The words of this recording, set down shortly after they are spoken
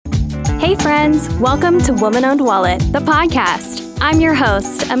Hey friends, welcome to Woman Owned Wallet, the podcast. I'm your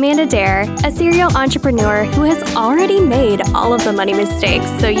host, Amanda Dare, a serial entrepreneur who has already made all of the money mistakes,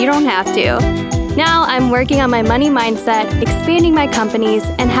 so you don't have to. Now I'm working on my money mindset, expanding my companies,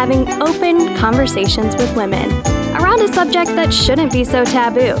 and having open conversations with women around a subject that shouldn't be so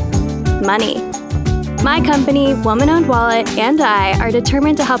taboo: money. My company, Woman Owned Wallet, and I are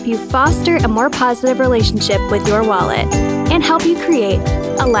determined to help you foster a more positive relationship with your wallet and help you create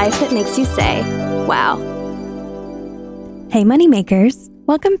a life that makes you say, wow. Hey, moneymakers.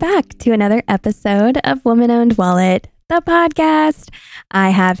 Welcome back to another episode of Woman Owned Wallet, the podcast. I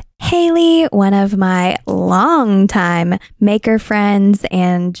have Haley, one of my longtime maker friends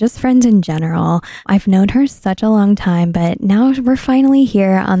and just friends in general. I've known her such a long time, but now we're finally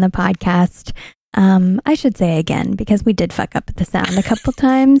here on the podcast. I should say again, because we did fuck up the sound a couple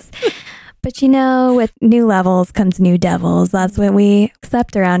times. But you know, with new levels comes new devils. That's what we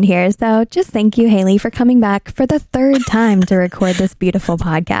accept around here. So just thank you, Haley, for coming back for the third time to record this beautiful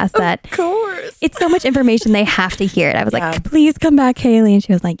podcast. That, of course. It's so much information, they have to hear it. I was like, please come back, Haley. And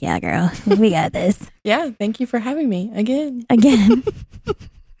she was like, yeah, girl, we got this. Yeah, thank you for having me again.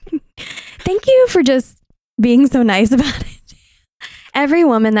 Thank you for just being so nice about it. Every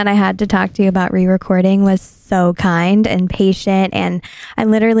woman that I had to talk to about re-recording was so kind and patient. And I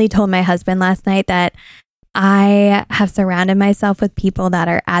literally told my husband last night that I have surrounded myself with people that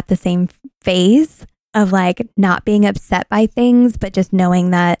are at the same phase of like not being upset by things, but just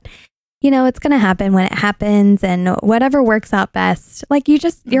knowing that, you know, it's going to happen when it happens and whatever works out best. Like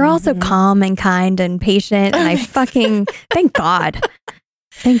you're also calm and kind and patient. And I fucking, thank God.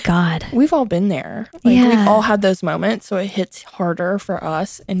 Thank God. We've all been there. We've all had those moments, so it hits harder for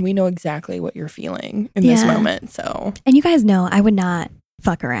us, and we know exactly what you're feeling in this moment. So, and you guys know I would not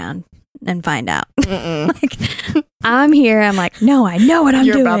fuck around and find out. Like, I'm here. I'm like, no, I know what I'm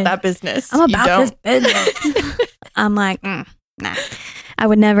doing. You're about that business. I'm about this business. I'm like, nah. I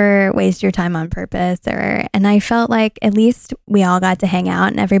would never waste your time on purpose. And I felt like at least we all got to hang out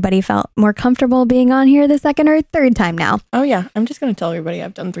and everybody felt more comfortable being on here the second or third time now. Oh, yeah. I'm just going to tell everybody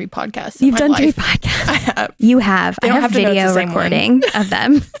I've done 3 podcasts. You've done 3 podcasts. I have. You have. I have video recording of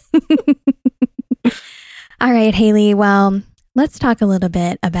them. All right, Haley. Well, let's talk a little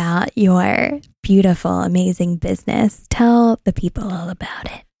bit about your beautiful, amazing business. Tell the people all about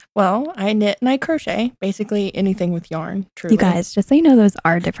it. Well, I knit and I crochet, basically anything with yarn, truly. You guys, just so you know, those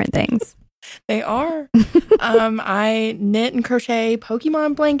are different things. They are. I knit and crochet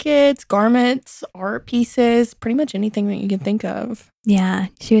Pokemon blankets, garments, art pieces, pretty much anything that you can think of. Yeah,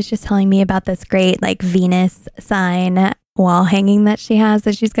 she was just telling me about this great like Venus sign wall hanging that she has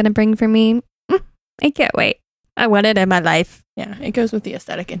that she's going to bring for me. I can't wait. I want it in my life. Yeah, it goes with the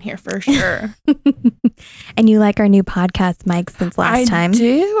aesthetic in here for sure. And you like our new podcast mics since last time? I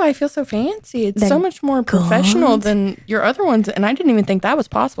do. I feel so fancy. It's so much more professional than your other ones. And I didn't even think that was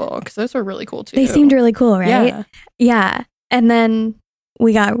possible because those were really cool too. They seemed really cool, right? Yeah. Yeah. And then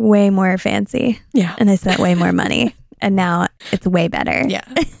we got way more fancy. Yeah. And I spent way more money. And now it's way better. Yeah.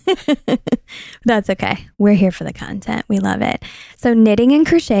 That's okay. We're here for the content. We love it. So knitting and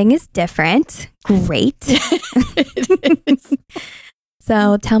crocheting is different. Great. It is.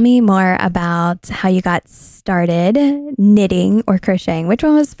 So tell me more about how you got started knitting or crocheting. Which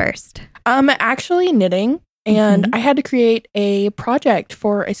one was first? Actually knitting. And I had to create a project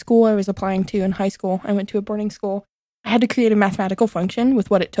for a school I was applying to in high school. I went to a boarding school. I had to create a mathematical function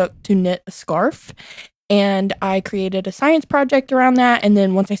with what it took to knit a scarf. And I created a science project around that. And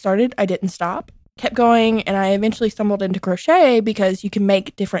then once I started, I didn't stop. Kept going. And I eventually stumbled into crochet because you can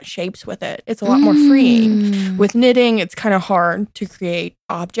make different shapes with it. It's a lot more freeing. With knitting, it's kind of hard to create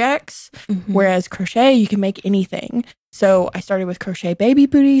objects. Whereas crochet, you can make anything. So I started with crochet baby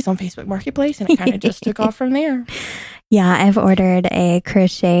booties on Facebook Marketplace. And it kind of just took off from there. Yeah, I've ordered a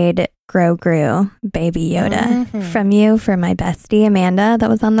crocheted Grogu Baby Yoda from you for my bestie Amanda that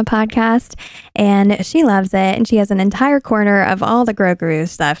was on the podcast, and she loves it, and she has an entire corner of all the Grogu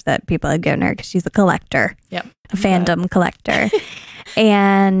stuff that people have given her because she's a collector, a fandom collector,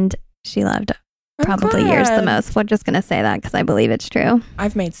 and she loved probably yours the most. We're just gonna say that because I believe it's true.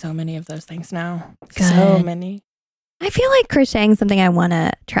 I've made so many of those things now. Good. So many. I feel like crocheting is something I want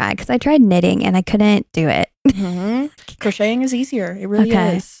to try because I tried knitting and I couldn't do it. Crocheting is easier. It really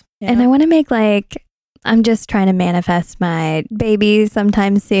is. Yeah. And I want to make I'm just trying to manifest my baby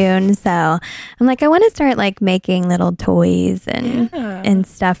sometime soon. So I'm like, I want to start making little toys and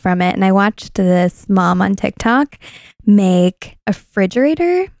stuff from it. And I watched this mom on TikTok make a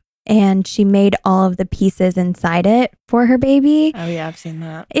refrigerator and she made all of the pieces inside it for her baby. Oh, yeah, I've seen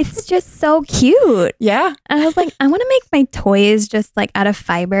that. It's just so cute. Yeah. And I was like, I want to make my toys just like out of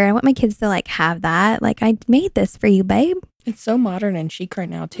fiber. I want my kids to like have that. Like, I made this for you, babe. It's so modern and chic right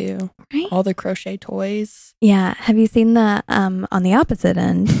now, too. Right? All the crochet toys. Yeah. Have you seen the, on the opposite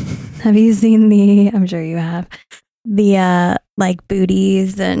end, have you seen the, I'm sure you have, the like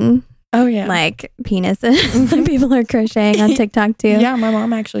booties and Oh, yeah. like penises that people are crocheting on TikTok too? Yeah, my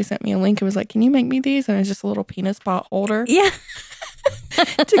mom actually sent me a link. It was like, can you make me these? And it's just a little penis pot holder Yeah.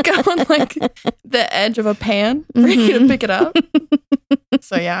 to go on like the edge of a pan for you to pick it up.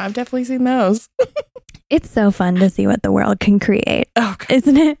 So, yeah, I've definitely seen those. It's so fun to see what the world can create, Oh, God.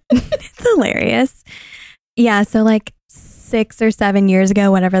 isn't it? It's hilarious. Yeah. So like 6 or 7 years ago,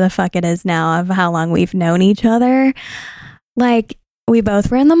 whatever the fuck it is now of how long we've known each other, like we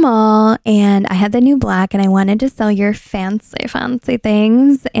both were in the mall and I had the new black and I wanted to sell your fancy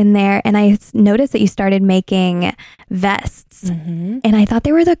things in there. And I noticed that you started making vests and I thought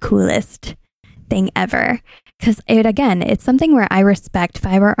they were the coolest thing ever. Because it's something where I respect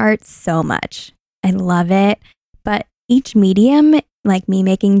fiber art so much. I love it. But each medium, like me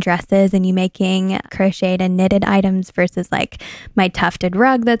making dresses and you making crocheted and knitted items versus like my tufted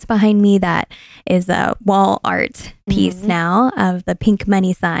rug that's behind me that is a wall art piece now of the pink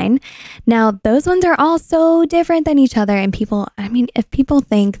money sign. Now, those ones are all so different than each other. And people, I mean, if people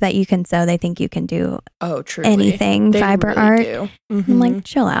think that you can sew, they think you can do anything fiber really art. do. I'm like,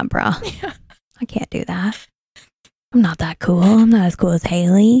 chill out, bro. Yeah. I can't do that. I'm not that cool. I'm not as cool as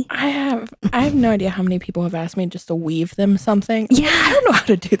Haley. I have no idea how many people have asked me just to weave them something. Yeah. I don't know how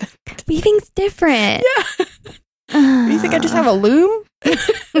to do that. Weaving's different. Yeah. You think I just have a loom?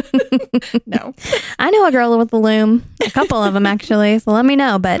 No. I know a girl with a loom. A couple of them, actually. So let me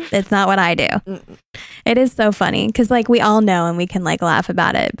know, but it's not what I do. It is so funny because, like, we all know and we can, like, laugh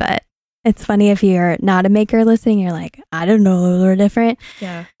about it. But it's funny if you're not a maker listening, you're like, I don't know, those are different.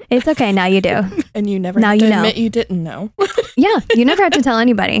 Yeah. It's okay. Now you do. And you never now have to you know. admit you didn't know. Yeah. You never have to tell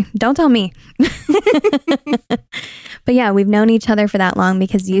anybody. Don't tell me. But yeah, we've known each other for that long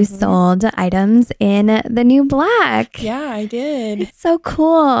because you sold items in the new black. Yeah, I did. It's so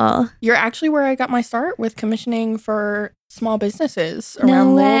cool. You're actually where I got my start with commissioning for small businesses No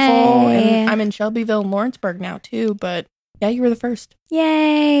around Louisville. way. And I'm in Shelbyville and Lawrenceburg now too. But yeah, you were the first.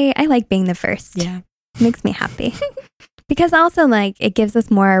 Yay. I like being the first. Yeah. Makes me happy. Because also, like, it gives us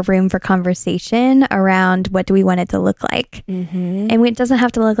more room for conversation around what do we want it to look like. Mm-hmm. And it doesn't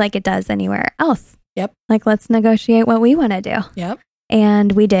have to look like it does anywhere else. Yep. Like, let's negotiate what we want to do. Yep.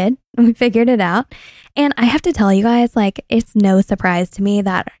 And we did. We figured it out. And I have to tell you guys, like, it's no surprise to me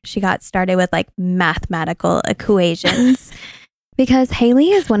that she got started with, like, mathematical equations. Because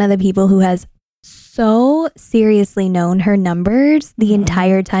Haley is one of the people who has so seriously known her numbers the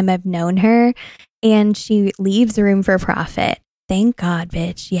entire time I've known her. And she leaves room for profit. Thank God,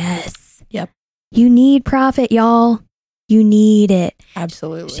 bitch. Yes. Yep. You need profit, y'all. You need it.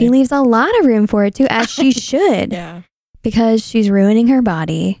 Absolutely. She leaves a lot of room for it too, as she should. Yeah. Because she's ruining her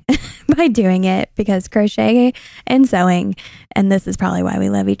body by doing it. Because crochet and sewing, and this is probably why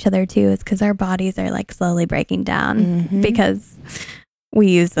we love each other too, is because our bodies are like slowly breaking down because we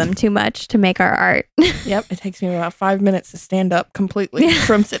use them too much to make our art. Yep. It takes me about 5 minutes to stand up completely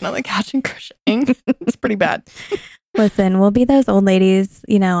from sitting on the couch and crocheting. It's pretty bad. Listen, we'll be those old ladies,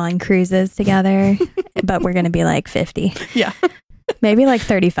 you know, on cruises together, but we're going to be like 50. Yeah. Maybe like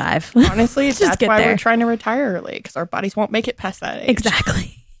 35. Honestly, Just that's get why there. we're trying to retire early because our bodies won't make it past that age.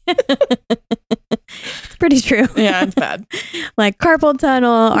 Exactly. It's pretty true. Yeah, it's bad. Like carpal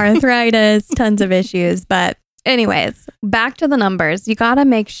tunnel, arthritis, tons of issues. But anyways, back to the numbers. You got to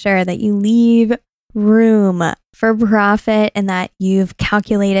make sure that you leave room for profit and that you've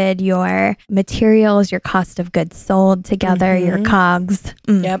calculated your materials, your cost of goods sold together, your cogs.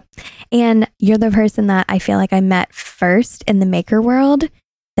 Yep. And you're the person that I feel like I met first in the maker world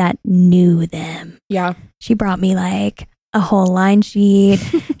that knew them. Yeah. She brought me like a whole line sheet.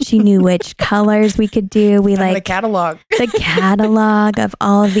 She knew which colors we could do. We The like catalog. the catalog of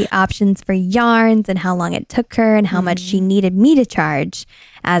all of the options for yarns and how long it took her and how much she needed me to charge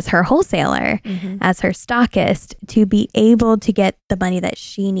as her wholesaler, as her stockist, to be able to get the money that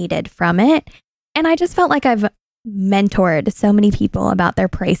she needed from it. And I just felt like I've mentored so many people about their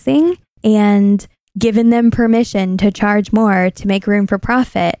pricing and given them permission to charge more to make room for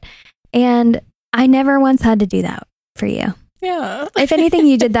profit. And I never once had to do that for you. Yeah. If anything,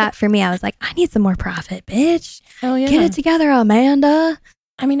 you did that for me. I was like, I need some more profit, bitch. Hell yeah. Get it together, Amanda.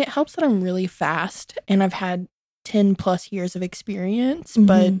 I mean, it helps that I'm really fast and I've had 10 plus years of experience,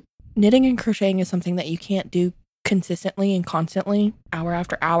 but knitting and crocheting is something that you can't do consistently and constantly, hour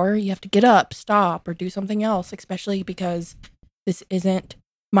after hour, you have to get up, stop, or do something else, especially because this isn't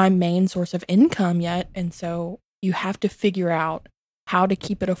my main source of income yet. And so you have to figure out how to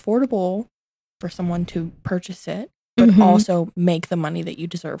keep it affordable for someone to purchase it, but also make the money that you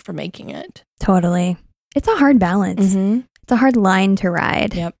deserve for making it. Totally. It's a hard balance. It's a hard line to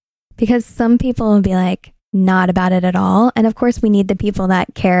ride. Yep. Because some people will be like, not about it at all. And of course, we need the people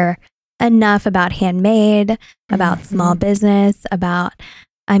that care enough about handmade, about small business, about,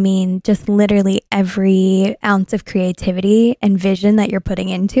 I mean, just literally every ounce of creativity and vision that you're putting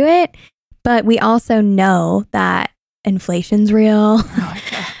into it. But we also know that inflation's real.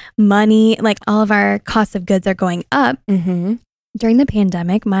 Money, like all of our costs of goods are going up. During the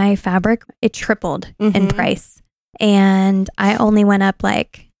pandemic, my fabric, it tripled in price. And I only went up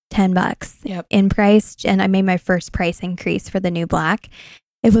like $10 in price. And I made my first price increase for the new black.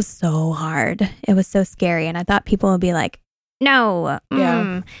 It was so hard. It was so scary. And I thought people would be like, no.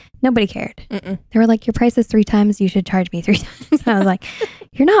 Nobody cared. They were like, your price is 3 times. You should charge me 3 times. And I was like,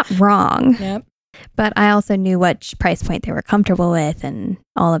 you're not wrong. Yep. But I also knew which price point they were comfortable with and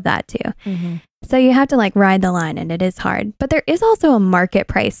all of that too. So you have to like ride the line, and it is hard. But there is also a market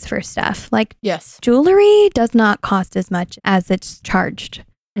price for stuff. Like jewelry does not cost as much as it's charged.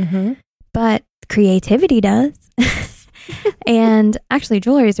 But creativity does. And actually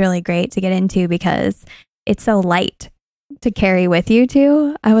jewelry is really great to get into because it's so light to carry with you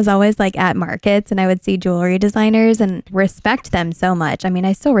too. I was always like at markets and I would see jewelry designers and respect them so much. I mean,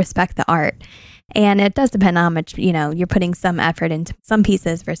 I still respect the art. And it does depend on how much, you know, you're putting some effort into some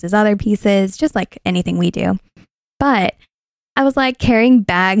pieces versus other pieces, just like anything we do. But I was like carrying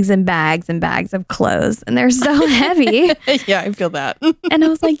bags and bags and bags of clothes, and they're so heavy. Yeah, I feel that. And I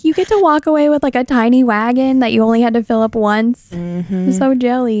was like, you get to walk away with like a tiny wagon that you only had to fill up once. I'm so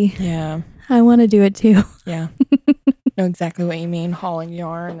jelly. Yeah. I want to do it too. Yeah. Know exactly what you mean, hauling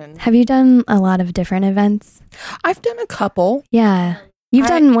yarn. And have you done a lot of different events? I've done a couple. Yeah. You've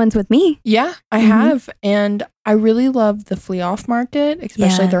done ones with me. Yeah, I have. And I really love the Flea Off Market,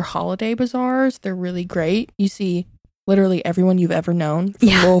 especially their holiday bazaars. They're really great. You see literally everyone you've ever known from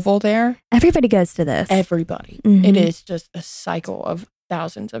Louisville there. Everybody goes to this. Everybody. It is just a cycle of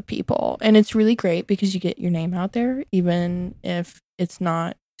thousands of people. And it's really great because you get your name out there, even if it's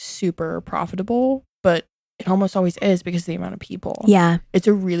not super profitable. But it almost always is because of the amount of people. Yeah. It's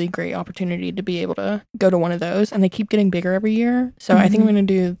a really great opportunity to be able to go to one of those, and they keep getting bigger every year. So I think I'm going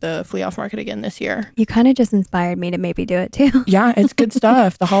to do the Flea Off Market again this year. You kind of just inspired me to maybe do it too. Yeah, it's good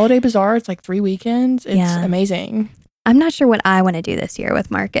stuff. The holiday bazaar, it's like 3 weekends. It's amazing. I'm not sure what I want to do this year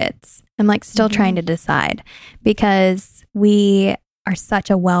with markets. I'm like still trying to decide because we are such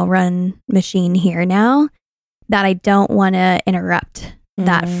a well-run machine here now that I don't want to interrupt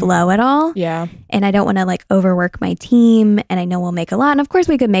that flow at all. Yeah. And I don't want to like overwork my team, and I know we'll make a lot. And of course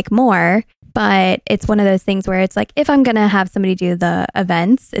we could make more, but it's one of those things where it's like, if I'm going to have somebody do the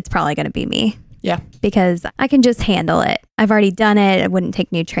events, it's probably going to be me. Yeah. Because I can just handle it. I've already done it. It wouldn't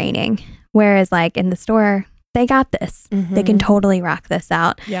take new training. Whereas like in the store, they got this. They can totally rock this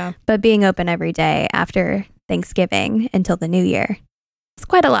out. Yeah. But being open every day after Thanksgiving until the new year, it's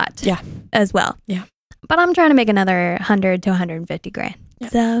quite a lot. Yeah. As well. Yeah. But I'm trying to make another 100 to 150 grand. Yeah.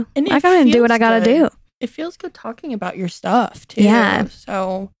 So and I gotta do what I gotta do. It feels good talking about your stuff too. Yeah.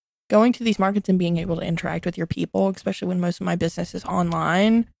 So going to these markets and being able to interact with your people, especially when most of my business is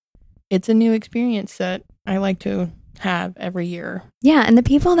online, it's a new experience that I like to have every year. Yeah. And the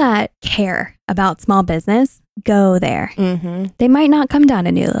people that care about small business go there. They might not come down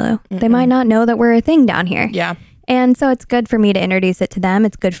to Nulu. They might not know that we're a thing down here. Yeah. And so it's good for me to introduce it to them.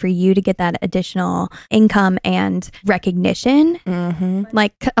 It's good for you to get that additional income and recognition.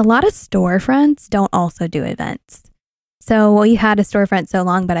 Like a lot of storefronts don't also do events. So we had a storefront so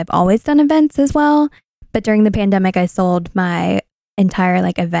long, but I've always done events as well. But during the pandemic, I sold my entire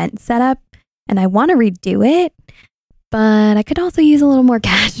like event setup, and I want to redo it. But I could also use a little more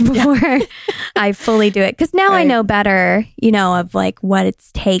cash before I fully do it. Because now I know better, you know, of like what it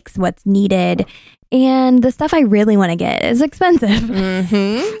takes, what's needed. And the stuff I really want to get is expensive.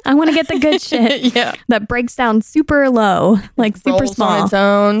 I want to get the good shit that breaks down super low, like super rolls small. On its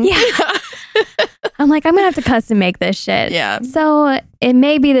own. Yeah. I'm like, I'm going to have to custom make this shit. Yeah. So it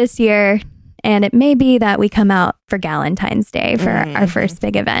may be this year, and it may be that we come out for Galentine's Day for our first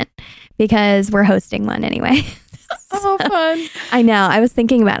big event, because we're hosting one anyway. Oh, fun. I know. I was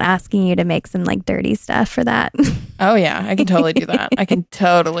thinking about asking you to make some like dirty stuff for that. Oh, yeah. I can totally do that. I can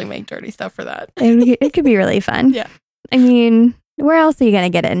totally make dirty stuff for that. It could be really fun. Yeah. I mean, where else are you going to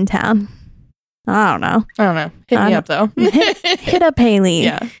get it in town? I don't know. Hit me up though. Hit up Haley.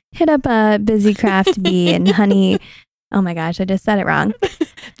 Yeah. Hit up Busy Craft Bee and Honey. Oh my gosh, I just said it wrong.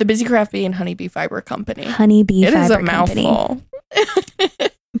 The Busy Craft Bee and Honeybee Fiber Company. Honeybee Fiber Company. It is a Company. mouthful.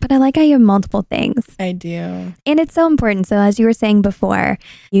 But I like how you have multiple things. I do. And it's so important. So as you were saying before,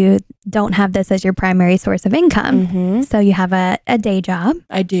 you don't have this as your primary source of income. Mm-hmm. So you have a day job.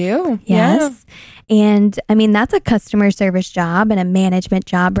 I do. Yes. Yeah. And I mean, that's a customer service job and a management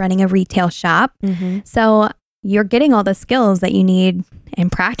job running a retail shop. Mm-hmm. So you're getting all the skills that you need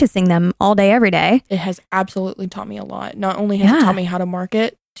and practicing them all day, every day. It has absolutely taught me a lot. Not only has it taught me how to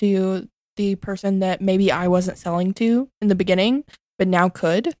market to the person that maybe I wasn't selling to in the beginning, but now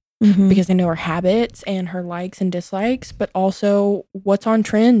could, because I know her habits and her likes and dislikes, but also what's on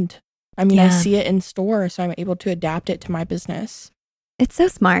trend. I mean, I see it in store, so I'm able to adapt it to my business. It's so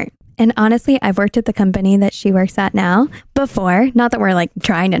smart. And honestly, I've worked at the company that she works at now before. Not that we're like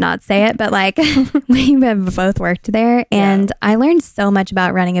trying to not say it, but like we have both worked there. And I learned so much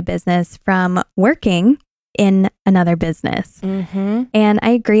about running a business from working in another business. Mm-hmm. And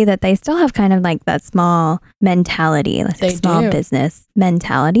I agree that they still have kind of like that small mentality, like small business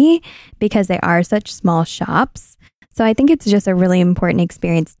mentality, because they are such small shops. So I think it's just a really important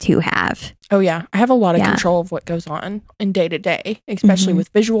experience to have. Oh, yeah. I have a lot of control of what goes on in day to day, especially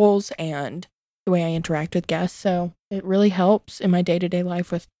with visuals and the way I interact with guests. So it really helps in my day to day life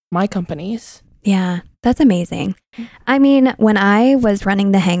with my companies. Yeah, that's amazing. I mean, when I was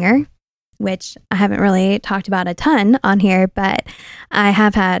running the hangar, which I haven't really talked about a ton on here, but I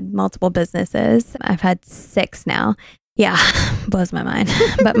have had multiple businesses. I've had 6 now. Yeah, blows my mind.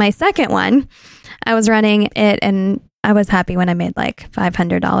 But my second one, I was running it and I was happy when I made like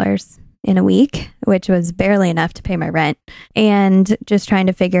 $500 in a week, which was barely enough to pay my rent, and just trying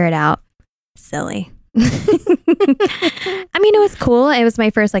to figure it out. Silly. I mean, it was cool. It was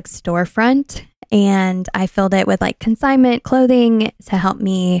my first like storefront, and I filled it with like consignment clothing to help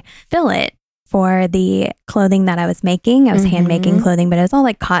me fill it for the clothing that I was making. I was hand making clothing, but it was all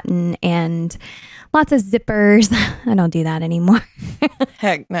like cotton and lots of zippers. I don't do that anymore.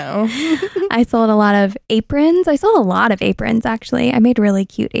 Heck no. I sold a lot of aprons. I sold a lot of aprons, actually. I made really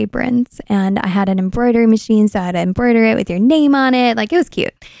cute aprons, and I had an embroidery machine, so I had to embroider it with your name on it. Like, it was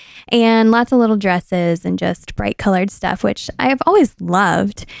cute. And lots of little dresses and just bright colored stuff, which I've always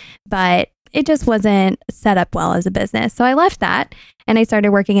loved, but it just wasn't set up well as a business. So I left that and I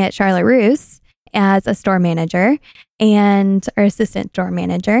started working at Charlotte Russe as a store manager or assistant store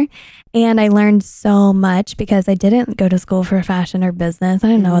manager. And I learned so much because I didn't go to school for fashion or business. I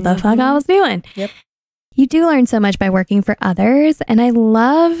didn't know what the fuck I was doing. Yep. You do learn so much by working for others. And I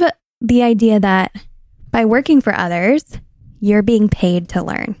love the idea that by working for others, you're being paid to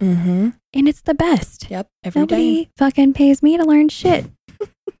learn. Mm-hmm. And it's the best. Yep. Nobody fucking pays me to learn shit.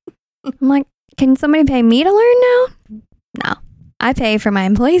 I'm like, can somebody pay me to learn now? No. I pay for my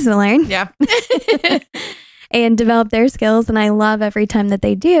employees to learn. Yeah. And develop their skills. And I love every time that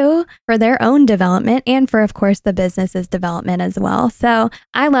they do for their own development and for, of course, the business's development as well. So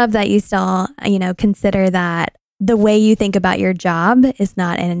I love that you still, consider that the way you think about your job is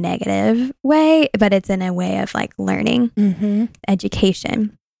not in a negative way, but it's in a way of like learning,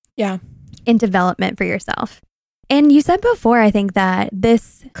 education, and development for yourself. And you said before, I think that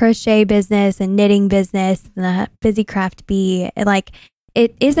this crochet business and knitting business, the Busy Craft Bee,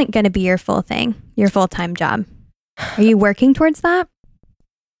 it isn't going to be your full thing, your full-time job. Are you working towards that?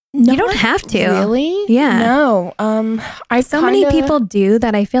 You don't have to. Really? Yeah. No. Many people do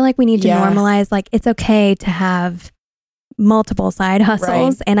that. I feel like we need to normalize, like, it's okay to have multiple side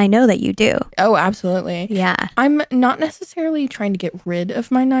hustles. Right. And I know that you do. Oh, absolutely. Yeah. I'm not necessarily trying to get rid of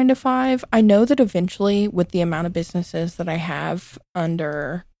my 9-to-5. I know that eventually, with the amount of businesses that I have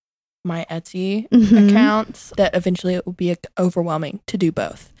under my Etsy accounts, that eventually it will be overwhelming to do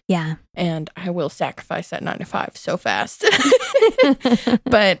both. Yeah. And I will sacrifice that 9-to-5 so fast.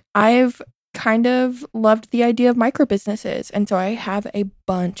 But I've kind of loved the idea of micro businesses. And so I have a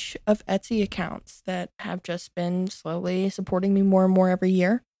bunch of Etsy accounts that have just been slowly supporting me more and more every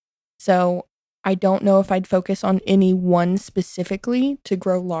year. So I don't know if I'd focus on any one specifically to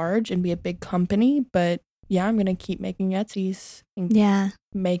grow large and be a big company, but yeah, I'm going to keep making Etsys and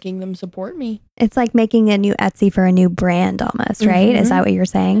making them support me. It's like making a new Etsy for a new brand almost, right? Is that what you're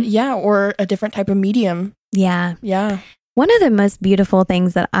saying? Yeah, or a different type of medium. Yeah. Yeah. One of the most beautiful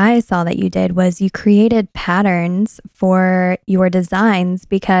things that I saw that you did was you created patterns for your designs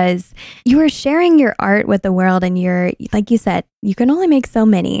because you were sharing your art with the world, and you're, like you said, you can only make so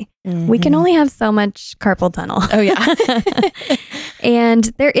many. We can only have so much carpal tunnel. Oh, yeah. And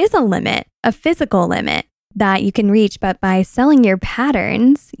there is a limit, a physical limit. that you can reach. But by selling your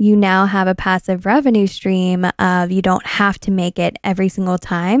patterns, you now have a passive revenue stream of you don't have to make it every single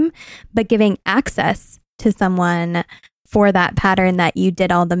time, but giving access to someone for that pattern that you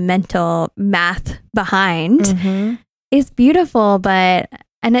did all the mental math behind is beautiful.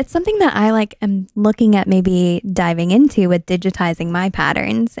 And it's something that I am looking at maybe diving into with digitizing my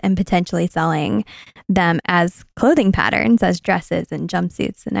patterns and potentially selling them as clothing patterns, as dresses and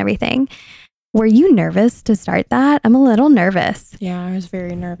jumpsuits and everything. Were you nervous to start that? I'm a little nervous. Yeah, I was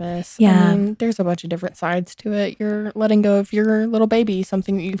very nervous. Yeah. I mean, there's a bunch of different sides to it. You're letting go of your little baby,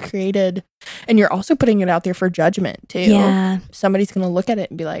 something that you've created, and you're also putting it out there for judgment too. Yeah. Somebody's going to look at it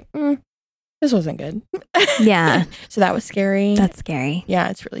and be like, this wasn't good. Yeah. So that was scary. That's scary. Yeah,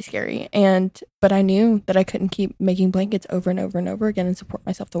 it's really scary. But I knew that I couldn't keep making blankets over and over and over again and support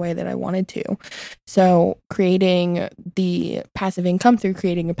myself the way that I wanted to. So creating the passive income through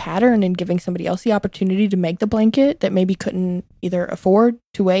creating a pattern and giving somebody else the opportunity to make the blanket that maybe couldn't either afford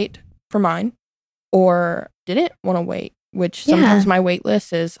to wait for mine or didn't want to wait, which sometimes my wait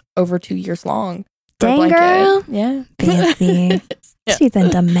list is over 2 years long. Dang, girl. Yeah. Fancy. Yeah. She's in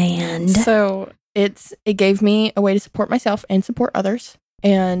demand. So it gave me a way to support myself and support others.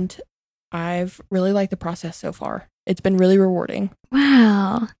 And I've really liked the process so far. It's been really rewarding.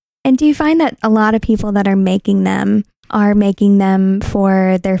 Wow. And do you find that a lot of people that are making them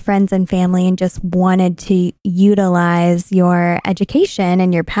for their friends and family and just wanted to utilize your education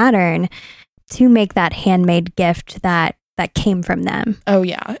and your pattern to make that handmade gift that came from them? Oh,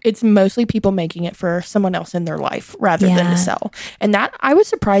 yeah. It's mostly people making it for someone else in their life rather than to sell. And that I was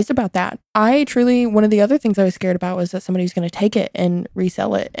surprised about that. One of the other things I was scared about was that somebody was going to take it and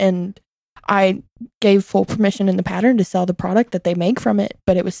resell it. And I gave full permission in the pattern to sell the product that they make from it.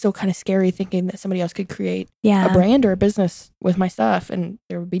 But it was still kind of scary thinking that somebody else could create a brand or a business with my stuff. And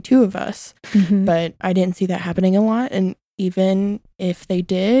there would be two of us. But I didn't see that happening a lot. And even if they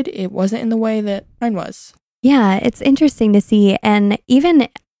did, it wasn't in the way that mine was. Yeah, it's interesting to see. And even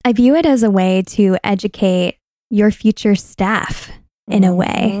I view it as a way to educate your future staff in a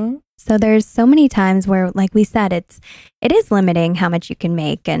way. So there's so many times where, like we said, it is limiting how much you can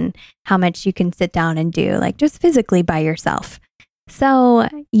make and how much you can sit down and do, just physically by yourself. So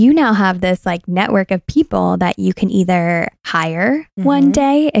you now have this network of people that you can either hire one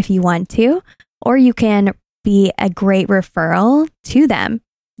day if you want to, or you can be a great referral to them.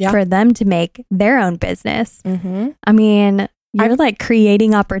 For them to make their own business. I mean, you're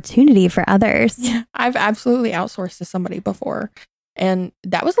creating opportunity for others. Yeah, I've absolutely outsourced to somebody before. And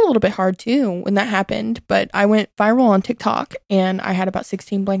that was a little bit hard too when that happened. But I went viral on TikTok and I had about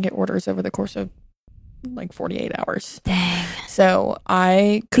 16 blanket orders over the course of 48 hours. Dang. So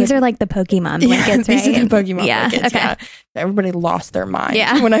these are the Pokemon blankets, these right? are the Pokemon blankets. Okay. Yeah. Everybody lost their mind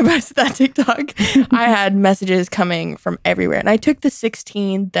when I posted that TikTok. I had messages coming from everywhere. And I took the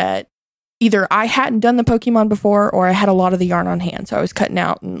 16 that either I hadn't done the Pokemon before or I had a lot of the yarn on hand. So I was cutting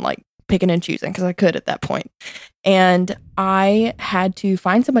out and picking and choosing because I could at that point. And I had to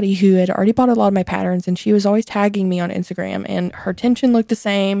find somebody who had already bought a lot of my patterns, and she was always tagging me on Instagram, and her tension looked the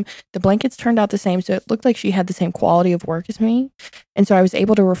same. The blankets turned out the same. So it looked like she had the same quality of work as me. And so I was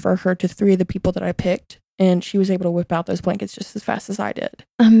able to refer her to 3 of the people that I picked, and she was able to whip out those blankets just as fast as I did.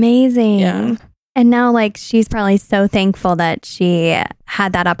 Amazing. Yeah. And now, she's probably so thankful that she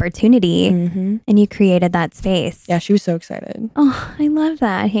had that opportunity and you created that space. Yeah, she was so excited. Oh, I love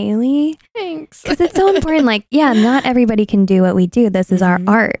that, Haley. Thanks. Because it's so important. Not everybody can do what we do. This is our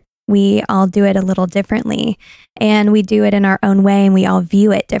art. We all do it a little differently, and we do it in our own way, and we all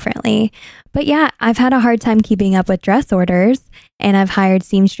view it differently. But yeah, I've had a hard time keeping up with dress orders, and I've hired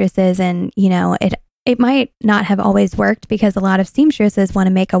seamstresses, and it might not have always worked because a lot of seamstresses want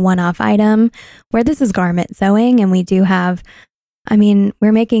to make a one-off item where this is garment sewing, and we do have,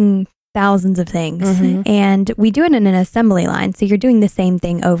 we're making thousands of things and we do it in an assembly line. So you're doing the same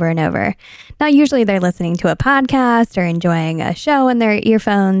thing over and over. Now, usually they're listening to a podcast or enjoying a show in their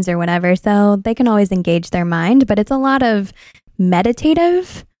earphones or whatever. So they can always engage their mind, but it's a lot of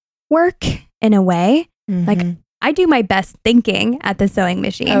meditative work in a way. I do my best thinking at the sewing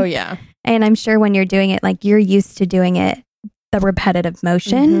machine. Oh, yeah. And I'm sure when you're doing it, you're used to doing it, the repetitive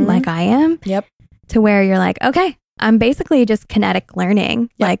motion, like I am. Yep. To where you're okay, I'm basically just kinetic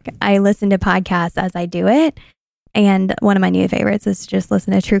learning. Yep. I listen to podcasts as I do it. And one of my new favorites is to just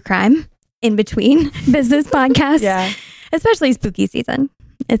listen to true crime in between business podcasts. Yeah. Especially spooky season.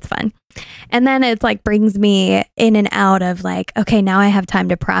 It's fun. And then it's brings me in and out of okay, now I have time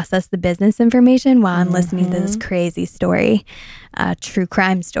to process the business information while I'm listening to this crazy story, true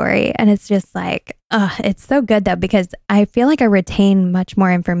crime story. And it's just it's so good though, because I feel I retain much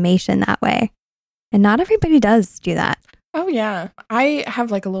more information that way. And not everybody does do that. Oh, yeah. I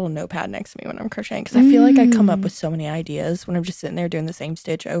have like a little notepad next to me when I'm crocheting because I feel like I come up with so many ideas when I'm just sitting there doing the same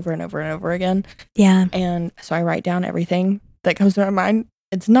stitch over and over and over again. Yeah. And so I write down everything that comes to my mind.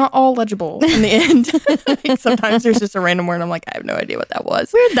 It's not all legible in the end. Like sometimes there's just a random word. I'm like, I have no idea what that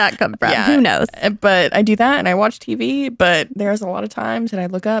was. Where'd that come from? Yeah. Who knows? But I do that and I watch TV. But there's a lot of times that I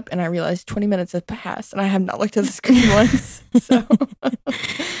look up and I realize 20 minutes have passed and I have not looked at the screen once. So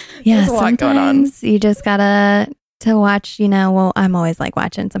yeah, there's a lot going on. You just gotta to watch, well, I'm always like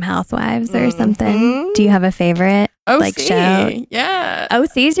watching some Housewives or something. Do you have a favorite OC, show? Yeah.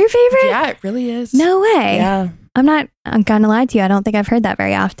 OC is your favorite? Yeah, it really is. No way. Yeah. I'm gonna lie to you. I don't think I've heard that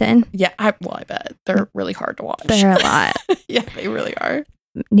very often. Yeah, I bet. They're really hard to watch. They're a lot. Yeah, they really are.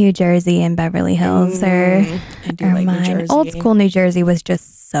 New Jersey and Beverly Hills are like mine. New Jersey. Old school New Jersey was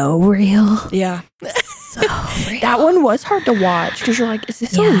just so real. Yeah. So real. That one was hard to watch because you're like, is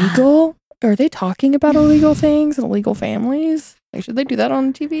this illegal? Are they talking about illegal things and illegal families? Like, should they do that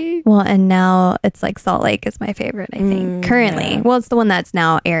on TV? Well, and now it's like Salt Lake is my favorite, I think. Currently. Yeah. Well, it's the one that's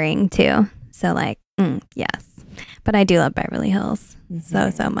now airing too. So yes. But I do love Beverly Hills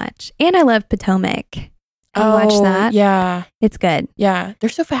so much. And I love Potomac. Watch that. Yeah. It's good. Yeah. They're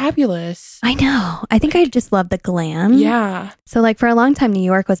so fabulous. I know. I think I just love the glam. Yeah. So for a long time, New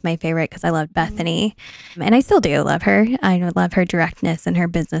York was my favorite because I loved Bethany. And I still do love her. I love her directness and her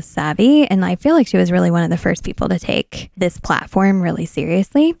business savvy. And I feel like she was really one of the first people to take this platform really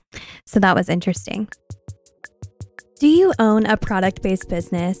seriously. So that was interesting. Do you own a product-based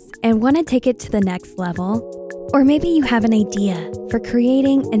business and want to take it to the next level? Or maybe you have an idea for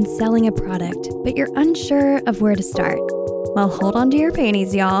creating and selling a product, but you're unsure of where to start. Well, hold on to your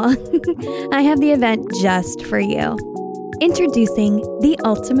panties, y'all. I have the event just for you. Introducing the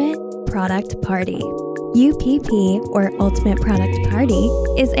Ultimate Product Party. UPP, or Ultimate Product Party,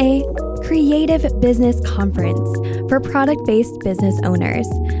 is a creative business conference for product-based business owners,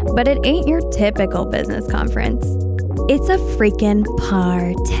 but it ain't your typical business conference. It's a freaking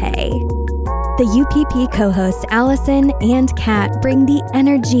party. The UPP co-hosts Allison and Kat bring the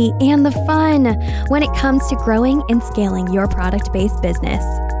energy and the fun when it comes to growing and scaling your product-based business.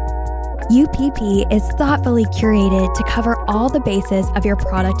 UPP is thoughtfully curated to cover all the bases of your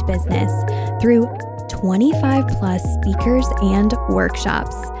product business through 25 plus speakers and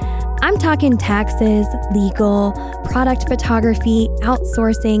workshops. I'm talking taxes, legal, product photography,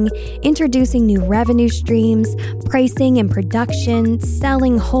 outsourcing, introducing new revenue streams, pricing and production,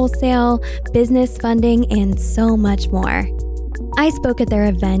 selling wholesale, business funding, and so much more. I spoke at their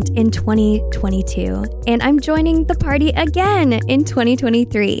event in 2022, and I'm joining the party again in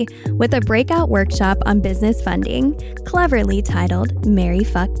 2023 with a breakout workshop on business funding, cleverly titled Marry,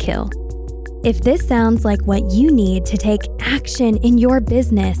 Fuck, Kill. If this sounds like what you need to take action in your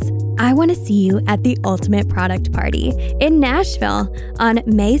business, I want to see you at the Ultimate Product Party in Nashville on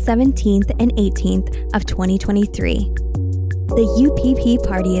May 17th and 18th of 2023. The UPP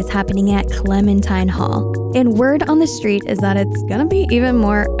party is happening at Clementine Hall, and word on the street is that it's going to be even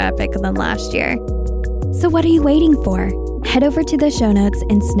more epic than last year. So what are you waiting for? Head over to the show notes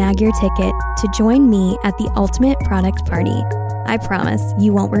and snag your ticket to join me at the Ultimate Product Party. I promise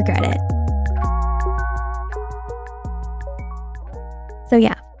you won't regret it. So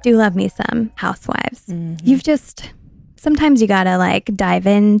yeah, do love me some Housewives. Sometimes you gotta dive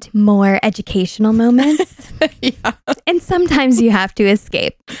into more educational moments. Yeah. And sometimes you have to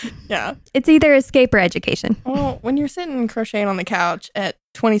escape. Yeah. It's either escape or education. Well, when you're sitting crocheting on the couch at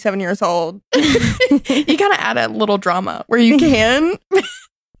 27 years old, you gotta add a little drama where you can.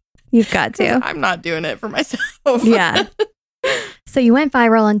 You've got to. I'm not doing it for myself. Yeah. So you went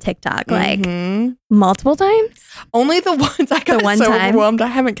viral on TikTok multiple times? Only the ones I got overwhelmed. I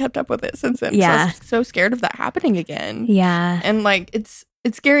haven't kept up with it since then. Yeah. So I was so scared of that happening again. Yeah. And it's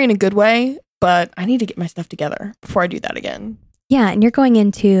scary in a good way, but I need to get my stuff together before I do that again. Yeah. And you're going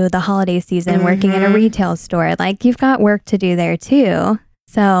into the holiday season working in a retail store. You've got work to do there too.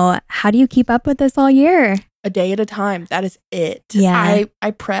 So how do you keep up with this all year? A day at a time. That is it. Yeah.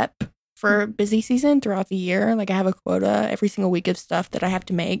 I prep for busy season throughout the year. I have a quota every single week of stuff that I have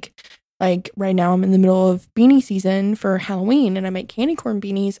to make. Right now I'm in the middle of beanie season for Halloween, and I make candy corn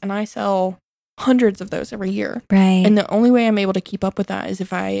beanies, and I sell hundreds of those every year. Right. And the only way I'm able to keep up with that is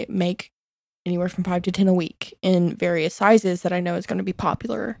if I make anywhere from 5 to 10 a week in various sizes that I know is going to be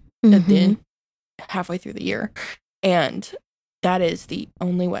popular at the halfway through the year. And that is the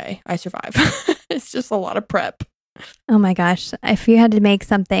only way I survive. It's just a lot of prep. Oh my gosh. If you had to make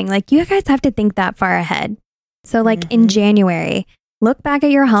something, you guys have to think that far ahead. So in January, look back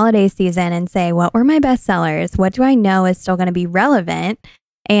at your holiday season and say, what were my best sellers? What do I know is still going to be relevant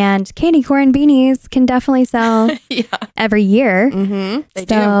And candy corn beanies can definitely sell every year. Mm-hmm. They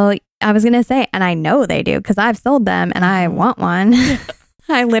do. So I was going to say, and I know they do because I've sold them and I want one.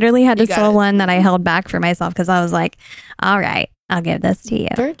 I literally had to sell one that I held back for myself because I was like, all right, I'll give this to you.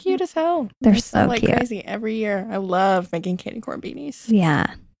 They're cute as hell. They're so like cute. Crazy every year. I love making candy corn beanies. Yeah.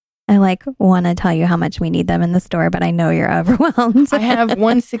 I want to tell you how much we need them in the store, but I know you're overwhelmed. I have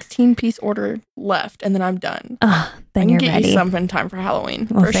one 16-piece order left, and then I'm done. Oh, then I you're can get ready. you some in time for Halloween.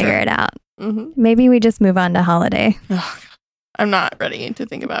 We'll figure it out. Maybe we just move on to holiday. I'm not ready to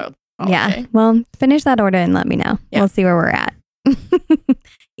think about holiday. Yeah. Well, finish that order and let me know. Yeah. We'll see where we're at.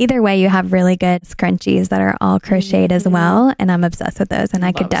 Either way, you have really good scrunchies that are all crocheted as well. And I'm obsessed with those. And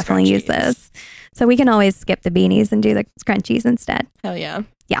I could definitely use those. So we can always skip the beanies and do the scrunchies instead. Hell yeah.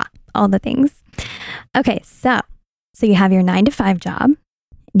 Yeah. All the things. Okay. So you have your 9-to-5 job.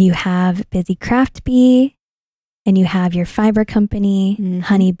 You have Busy Craft Bee. And you have your fiber company,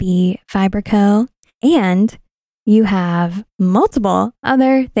 Honeybee Fiber Co. And you have multiple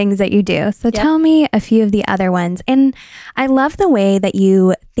other things that you do. So tell me a few of the other ones. And I love the way that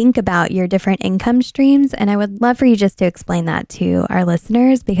you think about your different income streams. And I would love for you just to explain that to our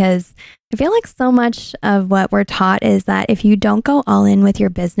listeners, because I feel like so much of what we're taught is that if you don't go all in with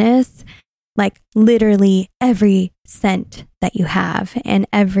your business, like literally every cent that you have and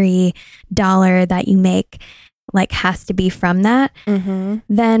every dollar that you make like has to be from that,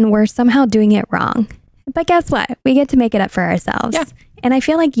 then we're somehow doing it wrong. But guess what? We get to make it up for ourselves. Yeah. And I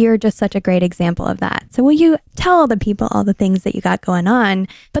feel like you're just such a great example of that. So will you tell all the people all the things that you got going on,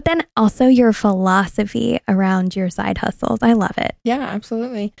 but then also your philosophy around your side hustles? I love it. Yeah,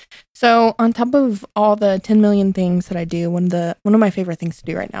 absolutely. So on top of all the 10 million things that I do, one of my favorite things to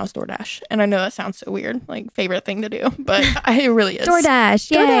do right now is DoorDash. And I know that sounds so weird, like favorite thing to do, but it really is.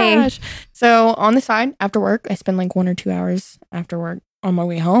 DoorDash. Yay. DoorDash. So on the side, after work, I spend like 1 or 2 hours after work on my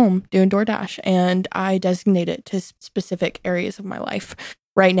way home doing DoorDash, and I designate it to specific areas of my life.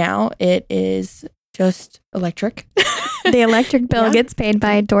 Right now, it is just electric. The electric bill gets paid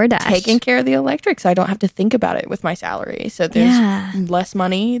by DoorDash. Taking care of the electric, so I don't have to think about it with my salary. So there's less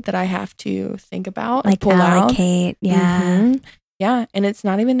money that I have to think about, like pull allocate. out. Yeah. Yeah, and it's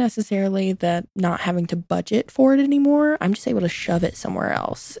not even necessarily that not having to budget for it anymore. I'm just able to shove it somewhere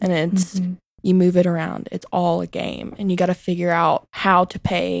else, and it's you move it around. It's all a game, and you got to figure out how to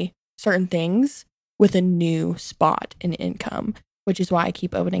pay certain things with a new spot in income, which is why I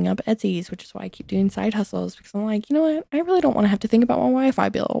keep opening up Etsy's, which is why I keep doing side hustles, because I'm like, you know what? I really don't want to have to think about my Wi-Fi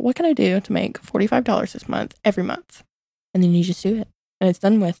bill. What can I do to make $45 this month, every month? And then you just do it, and it's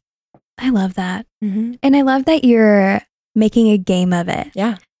done with. I love that. And I love that you're making a game of it.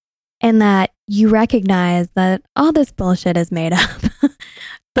 Yeah. And that you recognize that all this bullshit is made up.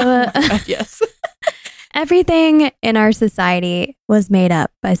 Yes. Everything in our society was made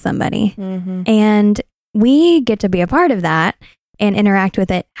up by somebody. And we get to be a part of that and interact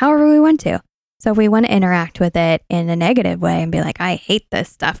with it however we want to. So if we want to interact with it in a negative way and be like, I hate this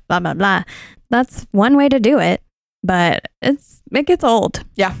stuff, blah, blah, blah. That's one way to do it. But it gets old.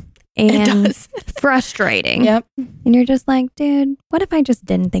 Yeah. And it does. frustrating. Yep. And you're just like, dude, what if I just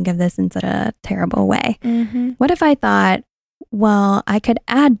didn't think of this in such a terrible way? What if I thought, well, I could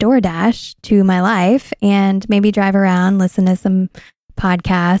add DoorDash to my life and maybe drive around, listen to some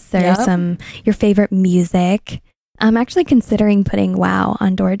podcasts or some your favorite music. I'm actually considering putting WoW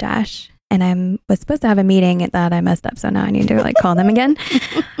on DoorDash, and I was supposed to have a meeting that I messed up, so now I need to call them again.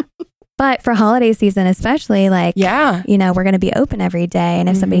 But for holiday season, especially, you know, we're going to be open every day, and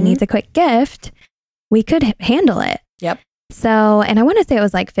if somebody needs a quick gift, we could handle it. Yep. So, and I want to say it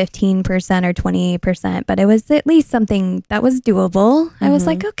was like 15% or 20%, but it was at least something that was doable. I was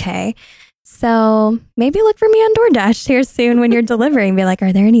like, okay. So maybe look for me on DoorDash here soon when you're delivering. Be like,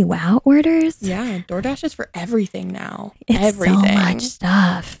 are there any WoW orders? Yeah, DoorDash is for everything now. It's everything. so much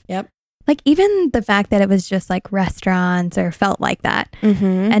stuff. Yep. Like even the fact that it was just like restaurants or felt like that.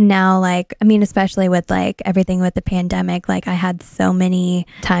 And now like, I mean, especially with like everything with the pandemic, like I had so many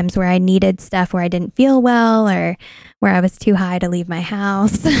times where I needed stuff where I didn't feel well or where I was too high to leave my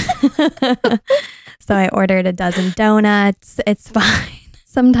house. So I ordered a dozen donuts. It's fine.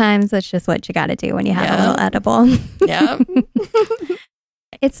 Sometimes that's just what you got to do when you have a little edible. Yeah.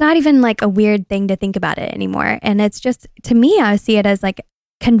 It's not even like a weird thing to think about it anymore. And it's just, to me, I see it as like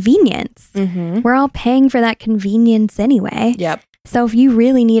convenience. We're all paying for that convenience anyway. Yep. So if you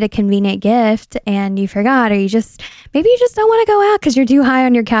really need a convenient gift and you forgot, or maybe you just don't want to go out because you're too high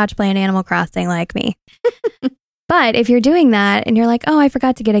on your couch playing Animal Crossing like me. But if you're doing that and you're like, oh, I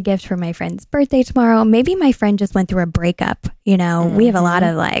forgot to get a gift for my friend's birthday tomorrow. Maybe my friend just went through a breakup. You know, we have a lot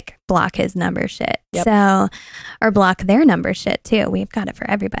of like block his number shit. Yep. So, or block their number shit too. We've got it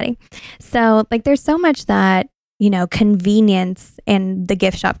for everybody. So like there's so much that, you know, convenience and the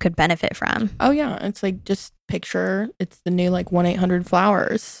gift shop could benefit from. Oh, yeah. It's like just picture it's the new like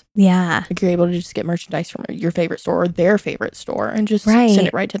 1-800-Flowers. Yeah. Like you're able to just get merchandise from your favorite store or their favorite store and just send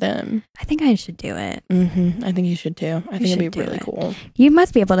it right to them. I think I should do it. I think you should too. I think it'd be really cool. You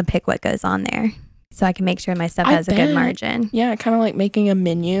must be able to pick what goes on there so I can make sure my stuff has a good margin. Yeah, kind of like making a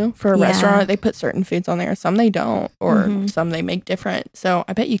menu for a restaurant. They put certain foods on there. Some they don't, or some they make different. So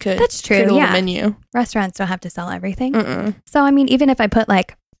I bet you could. That's true. Create a little menu. Restaurants don't have to sell everything. So, I mean, even if I put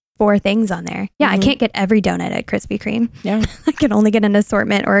like 4 things on there, I can't get every donut at Krispy Kreme. Yeah. I can only get an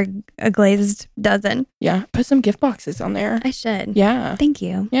assortment or a glazed dozen. Yeah. Put some gift boxes on there. I should. Yeah. Thank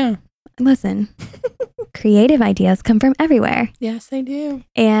you. Yeah. Listen, creative ideas come from everywhere. Yes, they do.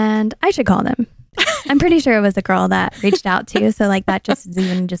 And I should call them. I'm pretty sure it was a girl that reached out to. So like that just is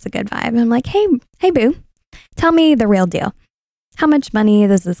even just a good vibe. I'm like, hey boo, tell me the real deal. How much money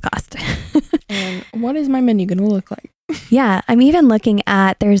does this cost? And what is my menu going to look like? Yeah, I'm even looking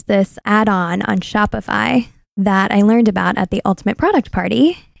at, there's this add-on on Shopify that I learned about at the Ultimate Product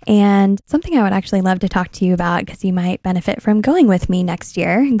Party. And something I would actually love to talk to you about because you might benefit from going with me next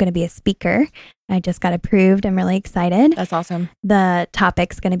year. I'm going to be a speaker. I just got approved. I'm really excited. That's awesome. The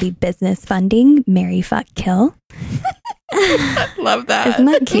topic's going to be business funding, marry, fuck, kill. Love that. Isn't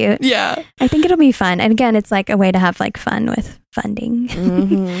that cute? Yeah. I think it'll be fun. And again, it's like a way to have like fun with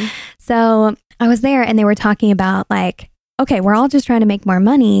funding. So I was there and they were talking about like, okay, we're all just trying to make more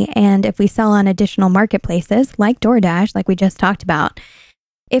money. And if we sell on additional marketplaces like DoorDash, like we just talked about,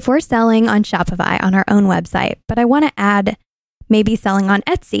 if we're selling on Shopify on our own website, but I want to add maybe selling on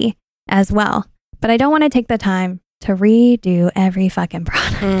Etsy as well, but I don't want to take the time to redo every fucking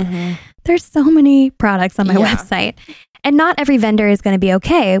product. There's so many products on my website. And not every vendor is going to be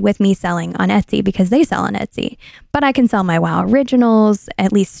okay with me selling on Etsy because they sell on Etsy. But I can sell my WOW Originals,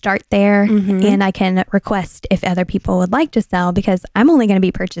 at least start there. And I can request if other people would like to sell because I'm only going to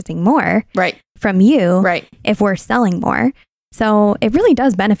be purchasing more from you if we're selling more. So it really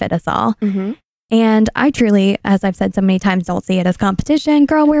does benefit us all. And I truly, as I've said so many times, don't see it as competition.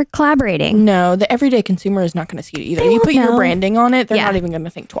 Girl, we're collaborating. No, the everyday consumer is not going to see it either. You put your branding on it, they're not even going to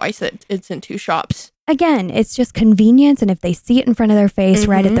think twice that it's in 2 shops. Again, it's just convenience. And if they see it in front of their face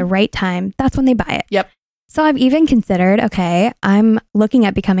right at the right time, that's when they buy it. Yep. So I've even considered, okay, I'm looking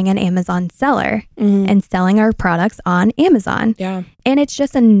at becoming an Amazon seller and selling our products on Amazon. Yeah. And it's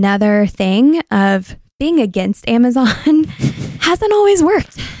just another thing of being against Amazon hasn't always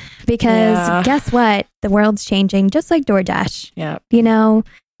worked. Because guess what? The world's changing, just like DoorDash. Yeah. You know,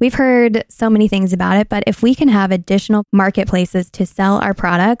 we've heard so many things about it, but if we can have additional marketplaces to sell our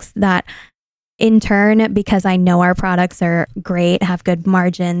products that in turn, because I know our products are great, have good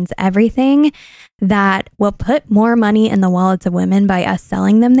margins, everything that will put more money in the wallets of women by us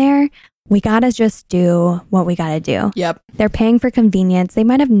selling them there, we got to just do what we got to do. Yep. They're paying for convenience. They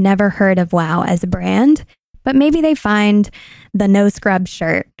might have never heard of WOW as a brand, but maybe they find the no scrub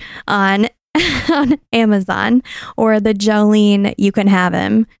shirt on Amazon or the Jolene You Can Have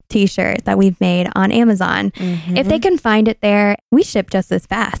Him t-shirt that we've made on Amazon. If they can find it there, we ship just as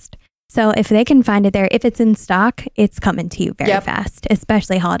fast. So if they can find it there, if it's in stock, it's coming to you very fast,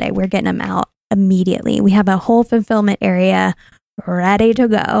 especially holiday. We're getting them out immediately. We have a whole fulfillment area ready to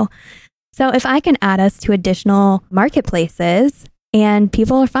go. So if I can add us to additional marketplaces and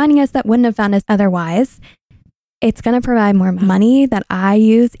people are finding us that wouldn't have found us otherwise, it's going to provide more money that I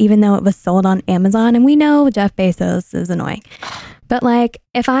use, even though it was sold on Amazon. And we know Jeff Bezos is annoying. But like,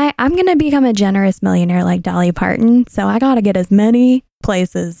 if I'm going to become a generous millionaire like Dolly Parton, so I got to get as many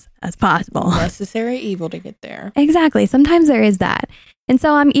places as possible. Necessary evil to get there. Exactly. Sometimes there is that. And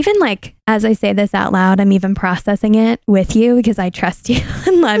so I'm even like, as I say this out loud, I'm even processing it with you because I trust you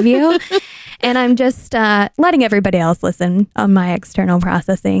and love you. And I'm just letting everybody else listen on my external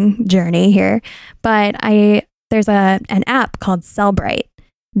processing journey here. But there's an app called Sellbrite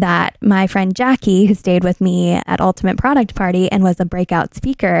that my friend Jackie, who stayed with me at Ultimate Product Party and was a breakout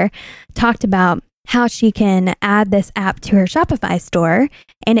speaker, talked about how she can add this app to her Shopify store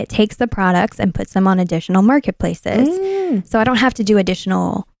and it takes the products and puts them on additional marketplaces. So I don't have to do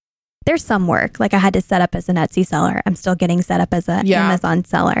additional. There's some work. Like I had to set up as an Etsy seller. I'm still getting set up as an Amazon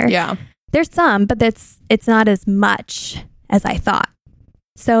seller. Yeah. There's some, but it's not as much as I thought.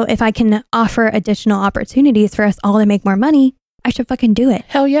 So if I can offer additional opportunities for us all to make more money, I should fucking do it.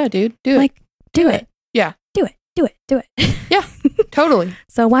 Hell yeah, dude. Do it. Do it. Yeah. Do it. Yeah, totally.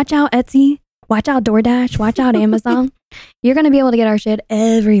 So watch out, Etsy. Watch out DoorDash, watch out Amazon. You're going to be able to get our shit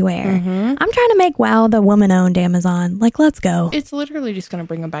everywhere. I'm trying to make WOW the woman-owned Amazon. Like, let's go. It's literally just going to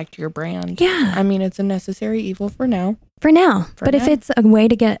bring them back to your brand. Yeah. I mean, it's a necessary evil for now. But if it's a way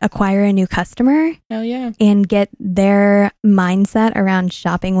to acquire a new customer, hell yeah, and get their mindset around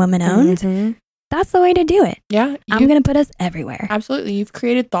shopping woman-owned, that's the way to do it. Yeah. I'm going to put us everywhere. Absolutely. You've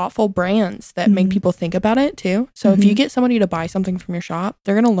created thoughtful brands that make people think about it too. So if you get somebody to buy something from your shop,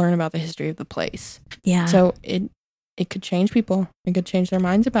 they're going to learn about the history of the place. Yeah. So it could change people. It could change their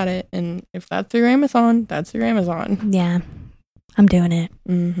minds about it. And if that's through Amazon, that's through Amazon. Yeah. I'm doing it.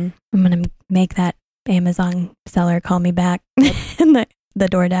 I'm going to make that Amazon seller call me back. the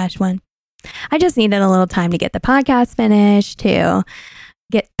DoorDash one. I just needed a little time to get the podcast finished, to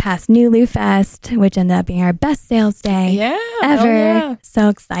get past Nulu Fest, which ended up being our best sales day ever. Yeah. So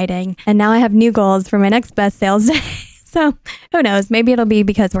exciting. And now I have new goals for my next best sales day. So who knows? Maybe it'll be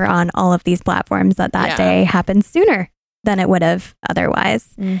because we're on all of these platforms that day happens sooner than it would have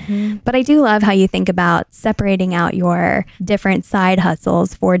otherwise. But I do love how you think about separating out your different side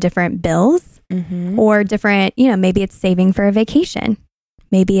hustles for different bills or different, maybe it's saving for a vacation.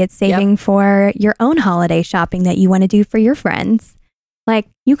 Maybe it's saving for your own holiday shopping that you want to do for your friends. Like,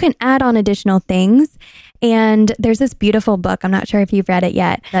 you can add on additional things. And there's this beautiful book, I'm not sure if you've read it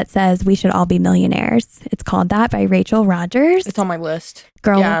yet, that says We Should All Be Millionaires. It's called that by Rachel Rogers. It's on my list.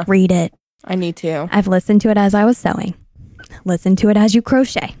 Girl, read it. I need to. I've listened to it as I was sewing. Listen to it as you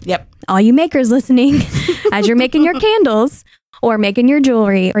crochet. Yep. All you makers listening, as you're making your candles or making your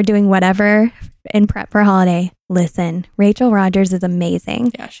jewelry or doing whatever in prep for holiday, listen. Rachel Rogers is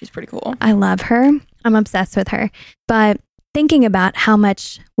amazing. Yeah, she's pretty cool. I love her. I'm obsessed with her. But thinking about how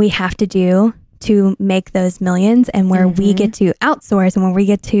much we have to do to make those millions and where we get to outsource and where we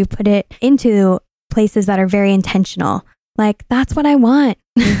get to put it into places that are very intentional. Like, that's what I want.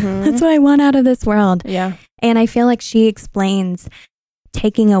 That's what I want out of this world. Yeah. And I feel like she explains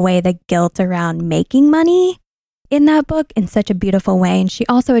taking away the guilt around making money in that book in such a beautiful way. And she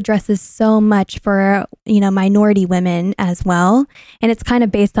also addresses so much for, minority women as well. And it's kind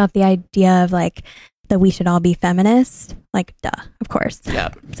of based off the idea of like, that we should all be feminists. Like, duh, of course.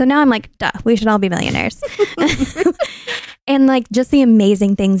 Yep. So now I'm like, duh, we should all be millionaires. And like, just the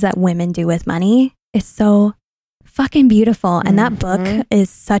amazing things that women do with money is so fucking beautiful. And that book is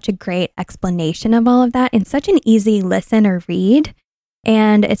such a great explanation of all of that and such an easy listen or read.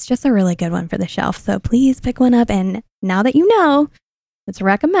 And it's just a really good one for the shelf. So please pick one up. And now that you know, it's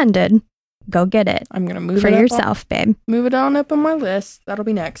recommended. Go get it. I'm going to move for it yourself, babe. Move it on up on my list. That'll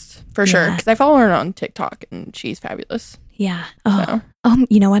be next for sure. Because I follow her on TikTok and she's fabulous. Yeah. Oh,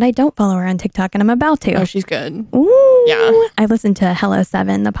 you know what? I don't follow her on TikTok and I'm about to. Oh, she's good. Ooh. Yeah. I listened to Hello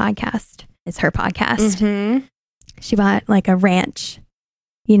 7, the podcast. It's her podcast. She bought like a ranch.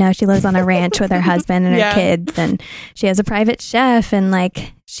 She lives on a ranch with her husband and her kids, and she has a private chef, and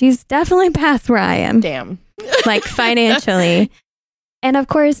like, she's definitely past where I am. Damn. Like, financially. And of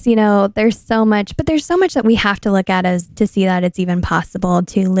course, there's so much that we have to look at as to see that it's even possible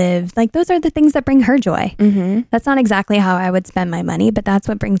to live. Like, those are the things that bring her joy. That's not exactly how I would spend my money, but that's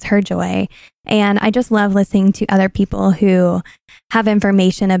what brings her joy. And I just love listening to other people who have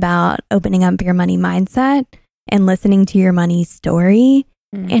information about opening up your money mindset and listening to your money story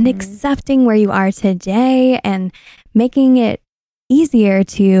and accepting where you are today and making it easier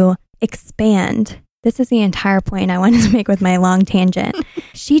to expand. This is the entire point I wanted to make with my long tangent.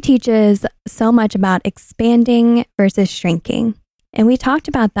 She teaches so much about expanding versus shrinking. And we talked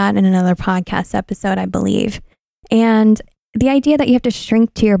about that in another podcast episode, I believe. And the idea that you have to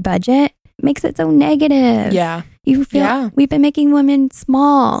shrink to your budget makes it so negative. Yeah. You feel we've been making women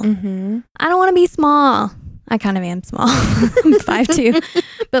small. I don't want to be small. I kind of am small. I'm 5'2".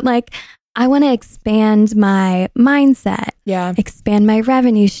 But like, I want to expand my mindset, expand my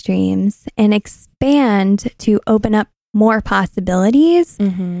revenue streams, and expand to open up more possibilities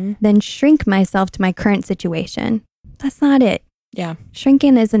than shrink myself to my current situation. That's not it. Yeah.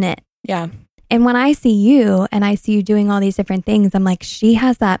 Shrinking isn't it. Yeah. And when I see you and I see you doing all these different things, I'm like, she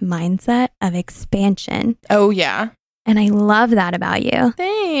has that mindset of expansion. Oh, yeah. And I love that about you.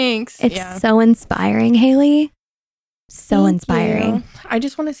 Thanks. It's so inspiring, Haley. So Thank inspiring. You. I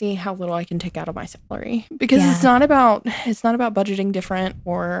just want to see how little I can take out of my salary because it's not about budgeting different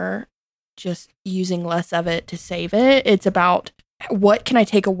or just using less of it to save it. It's about what can I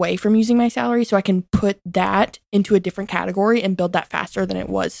take away from using my salary so I can put that into a different category and build that faster than it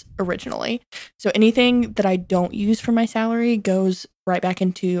was originally. So anything that I don't use for my salary goes right back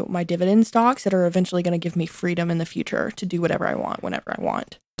into my dividend stocks that are eventually going to give me freedom in the future to do whatever I want, whenever I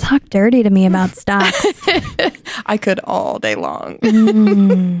want. Talk dirty to me about stocks. I could all day long.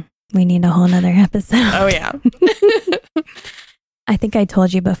 We need a whole nother episode. Oh, yeah. I think I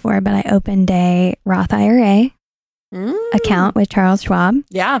told you before, but I opened a Roth IRA account with Charles Schwab.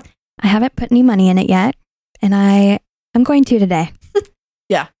 Yeah. I haven't put any money in it yet, and I'm going to today.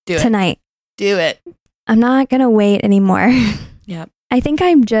 Yeah, do it. Tonight. Do it. I'm not going to wait anymore. Yep. I think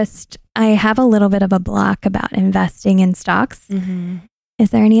I have a little bit of a block about investing in stocks. Mm-hmm. Is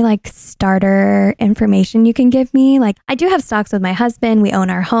there any like starter information you can give me? Like, I do have stocks with my husband. We own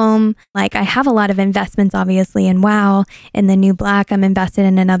our home. Like, I have a lot of investments, obviously, in WOW. In the New Black, I'm invested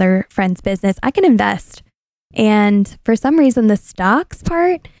in another friend's business. I can invest. And for some reason, the stocks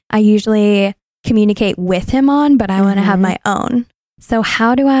part, I usually communicate with him on, but I want to have my own. So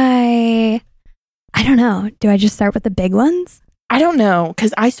how do I don't know. Do I just start with the big ones? I don't know,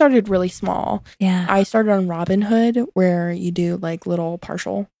 because I started really small. Yeah. I started on Robinhood, where you do like little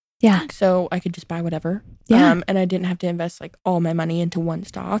partial. Yeah. So I could just buy whatever. Yeah. And I didn't have to invest like all my money into one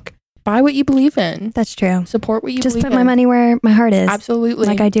stock. Buy what you believe in. That's true. Support what you Just believe put in. my money where my heart is. Absolutely.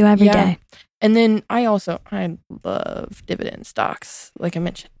 Like I do every day. And then I love dividend stocks, like I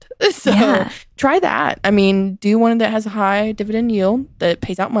mentioned. So Yeah. try that. I mean, do one that has a high dividend yield that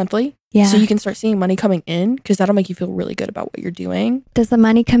pays out monthly. Yeah. So you can start seeing money coming in, because that'll make you feel really good about what you're doing. Does the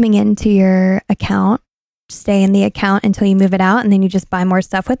money coming into your account stay in the account until you move it out and then you just buy more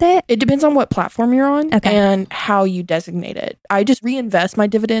stuff with it? It depends on what platform you're on Okay. and how you designate it. I just reinvest my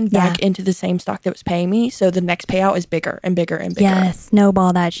dividend back into the same stock that was paying me. So the next payout is bigger and bigger and bigger. Yes.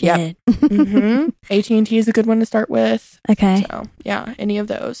 Snowball that shit. Yep. Mm-hmm. AT&T is a good one to start with. Okay. So yeah, any of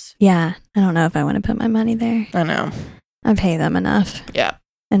those. Yeah. I don't know if I want to put my money there. I know. I pay them enough. Yeah.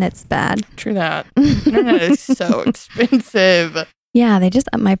 And it's bad. True that. Internet is so expensive. Yeah, they just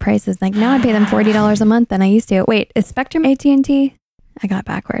upped my prices. Like now I pay them $40 a month than I used to. Wait, is Spectrum AT&T? I got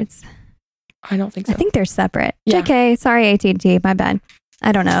backwards. I don't think so. I think they're separate. Yeah. JK, sorry AT&T, my bad.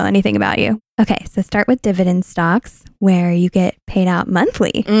 I don't know anything about you. Okay, so start with dividend stocks where you get paid out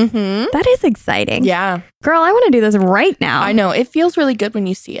monthly. Mm-hmm. That is exciting. Yeah. Girl, I want to do this right now. I know. It feels really good when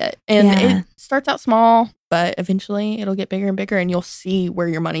you see it. And Yeah. it starts out small, but eventually it'll get bigger and bigger, and you'll see where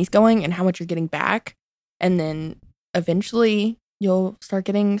your money's going and how much you're getting back. And then eventually you'll start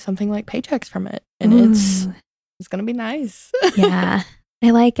getting something like paychecks from it. And it's Ooh. going to be nice. Yeah, I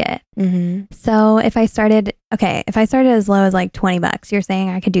like it. Mm-hmm. So if I started as low as like $20, you're saying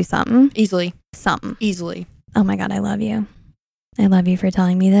I could do something? Easily. Easily. Oh my God, I love you. I love you for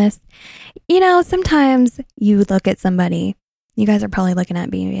telling me this. You know, sometimes you look at somebody, you guys are probably looking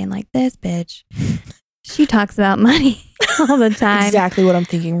at me being like, this bitch, she talks about money all the time. Exactly what I'm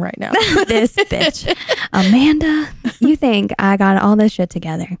thinking right now. This bitch. Amanda, you think I got all this shit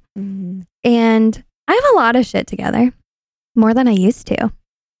together. Mm-hmm. And I have a lot of shit together, more than I used to.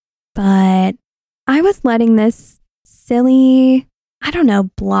 But I was letting this silly,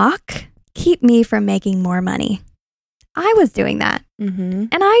 block keep me from making more money. I was doing that. Mm-hmm.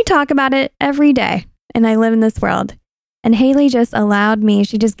 And I talk about it every day. And I live in this world. And Haley just allowed me,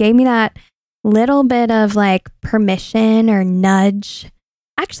 she just gave me that little bit of like permission or nudge.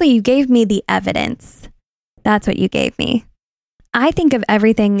 Actually, you gave me the evidence. That's what you gave me. I think of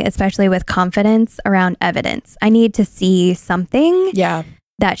everything, especially with confidence, around evidence. I need to see something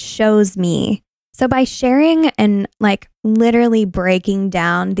that shows me. So by sharing and like literally breaking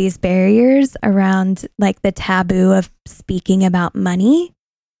down these barriers around like the taboo of speaking about money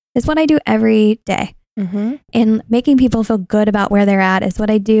is what I do every day. Mm-hmm. And making people feel good about where they're at is what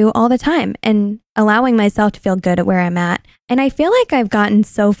I do all the time, and allowing myself to feel good at where I'm at. And I feel like I've gotten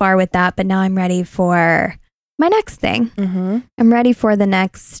so far with that, but now I'm ready for my next thing. Mm-hmm. I'm ready for the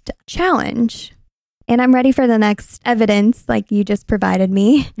next challenge, and I'm ready for the next evidence like you just provided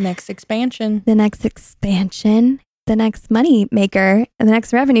me. Next expansion. The next expansion, the next money maker, and the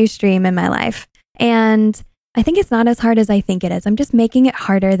next revenue stream in my life. And I think it's not as hard as I think it is. I'm just making it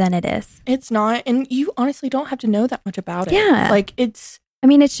harder than it is. It's not. And you honestly don't have to know that much about it. Yeah. Like it's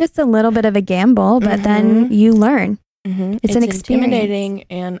just a little bit of a gamble, but then you learn. Mm-hmm. It's an experience. Intimidating,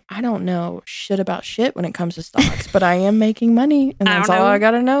 and I don't know shit about shit when it comes to stocks, but I am making money, and that's all I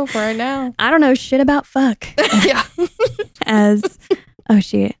gotta know for right now. I don't know shit about fuck. Yeah. As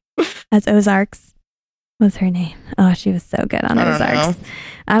Ozarks. What's her name? Oh, she was so good on Ozarks.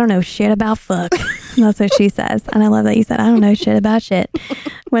 I don't know shit about fuck. That's what she says. And I love that you said, I don't know shit about shit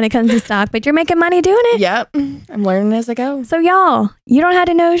when it comes to stock, but you're making money doing it. Yep. I'm learning as I go. So y'all, you don't have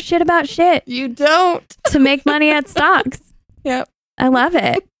to know shit about shit You don't. to make money at stocks. Yep. I love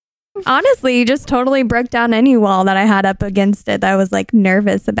it. Honestly, you just totally broke down any wall that I had up against it that I was like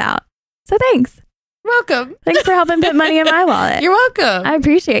nervous about. So thanks. Welcome. Thanks for helping put money in my wallet. You're welcome. I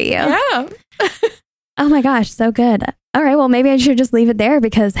appreciate you. Yeah. Oh my gosh, so good. All right, well, maybe I should just leave it there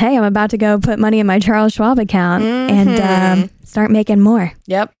because, hey, I'm about to go put money in my Charles Schwab account and start making more.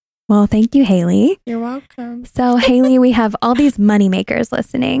 Yep. Well, thank you, Haley. You're welcome. So, Haley, we have all these money makers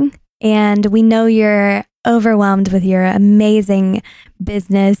listening, and we know you're overwhelmed with your amazing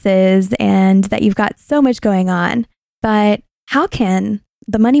businesses and that you've got so much going on. But how can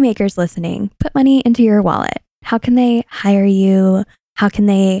the money makers listening put money into your wallet? How can they hire you? How can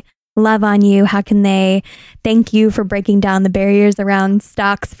they love on you? How can they thank you for breaking down the barriers around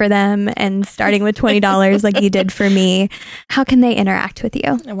stocks for them and starting with $20 like you did for me? How can they interact with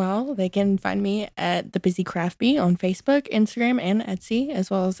you? Well, they can find me at The Busy Craft Bee on Facebook, Instagram, and Etsy, as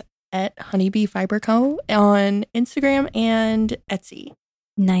well as at Honeybee Fiber Co. on Instagram and Etsy.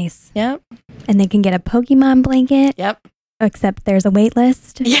 Nice. Yep. And they can get a Pokemon blanket. Yep. Except there's a wait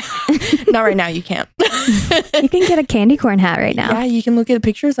list. Yeah. Not right now. You can't. You can get a candy corn hat right now. Yeah, you can look at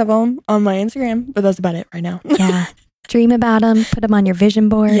pictures of them on my Instagram, but that's about it right now. Yeah. Dream about them. Put them on your vision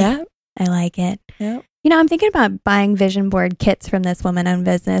board. Yeah. I like it. Yeah. You know, I'm thinking about buying vision board kits from this woman-owned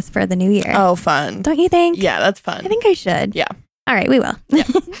business for the new year. Oh, fun. Don't you think? Yeah, that's fun. I think I should. Yeah. All right, we will. Yeah.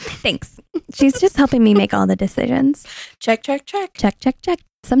 Thanks. She's just helping me make all the decisions. Check, check, check. Check, check, check.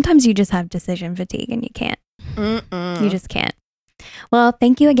 Sometimes you just have decision fatigue and you can't. Mm-mm. You just can't. Well,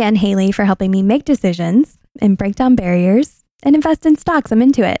 thank you again, Haley, for helping me make decisions and break down barriers and invest in stocks. I'm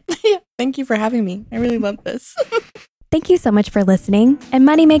into it. Yeah. Thank you for having me. I really love this. Thank you so much for listening. And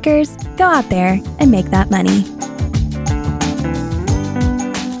moneymakers, go out there and make that money.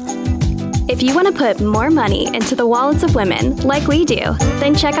 If you want to put more money into the wallets of women like we do,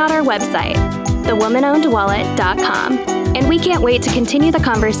 then check out our website, thewomanownedwallet.com. And we can't wait to continue the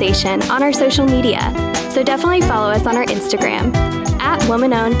conversation on our social media. So definitely follow us on our Instagram,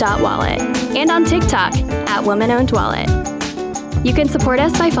 @womanowned.wallet, and on TikTok, @womanownedwallet. You can support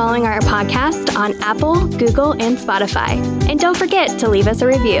us by following our podcast on Apple, Google, and Spotify. And don't forget to leave us a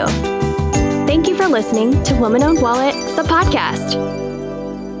review. Thank you for listening to Woman Owned Wallet, the podcast.